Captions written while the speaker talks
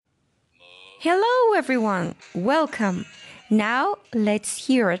Hello, everyone. Welcome. Now, let's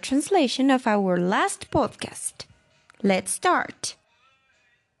hear a translation of our last podcast. Let's start.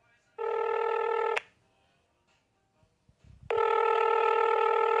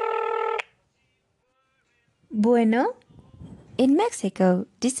 Bueno, In Mexico,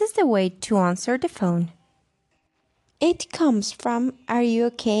 this is the way to answer the phone. It comes from, "Are you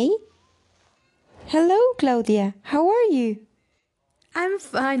okay?" Hello, Claudia. How are you? I'm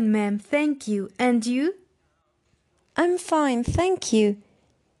fine, ma'am, thank you. And you? I'm fine, thank you.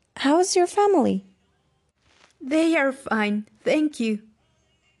 How's your family? They are fine, thank you.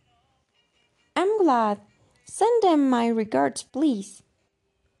 I'm glad. Send them my regards, please.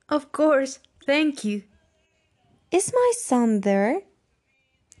 Of course, thank you. Is my son there?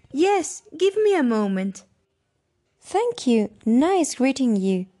 Yes, give me a moment. Thank you. Nice greeting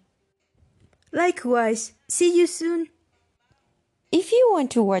you. Likewise, see you soon. If you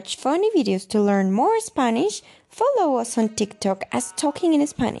want to watch funny videos to learn more Spanish, follow us on TikTok as Talking in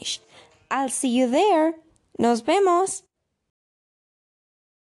Spanish. I'll see you there. Nos vemos.